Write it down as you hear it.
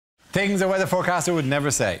Things a weather forecaster would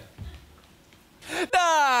never say.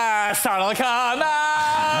 The sun will come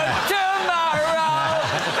out tomorrow.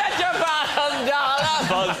 Bet your bottom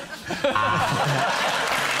dollar.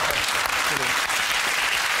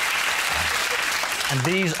 And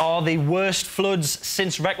these are the worst floods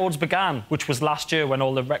since records began, which was last year when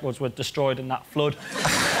all the records were destroyed in that flood.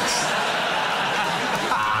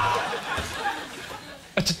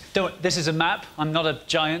 This is a map. I'm not a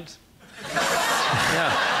giant.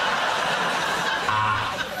 Yeah.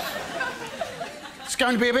 It's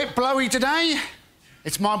going to be a bit blowy today.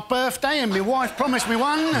 It's my birthday and my wife promised me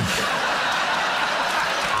one.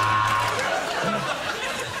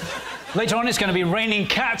 Later on, it's going to be raining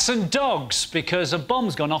cats and dogs because a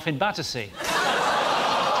bomb's gone off in Battersea.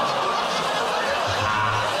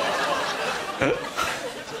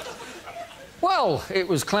 Well, it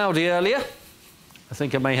was cloudy earlier. I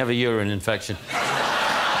think I may have a urine infection.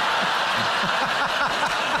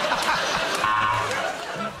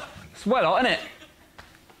 It's well hot, isn't it?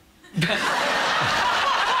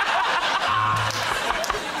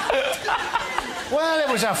 Well,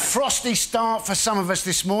 it was a frosty start for some of us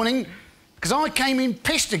this morning because I came in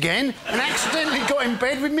pissed again and accidentally got in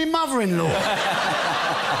bed with my mother-in-law.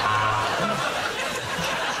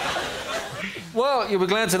 Well, you'll be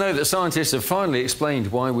glad to know that scientists have finally explained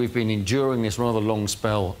why we've been enduring this rather long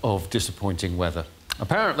spell of disappointing weather.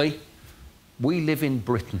 Apparently, we live in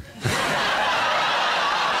Britain.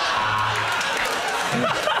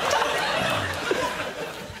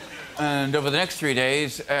 And over the next 3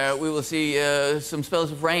 days, we will see some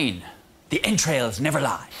spells of rain. The entrails never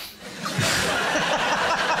lie.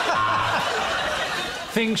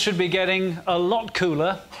 Things should be getting a lot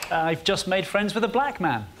cooler. I've just made friends with a black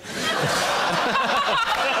man.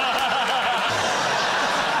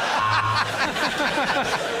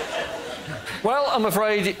 Well, I'm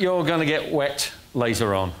afraid you're going to get wet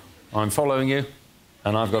later on. I'm following you,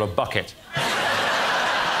 and I've got a bucket.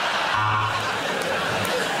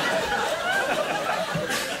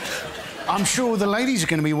 I'm sure the ladies are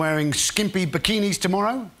going to be wearing skimpy bikinis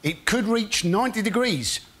tomorrow. It could reach 90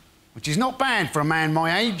 degrees, which is not bad for a man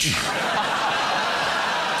my age.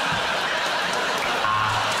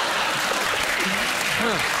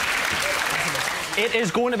 It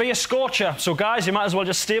is going to be a scorcher, so guys, you might as well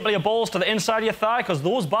just staple your balls to the inside of your thigh because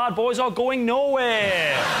those bad boys are going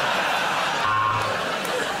nowhere.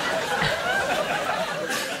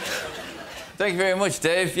 Thank you very much,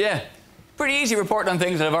 Dave. Yeah, pretty easy reporting on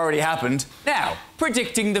things that have already happened. Now,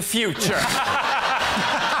 predicting the future.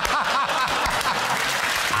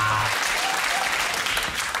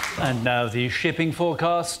 And now the shipping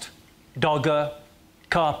forecast. Dogger,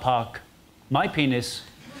 car park, my penis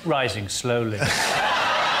rising slowly.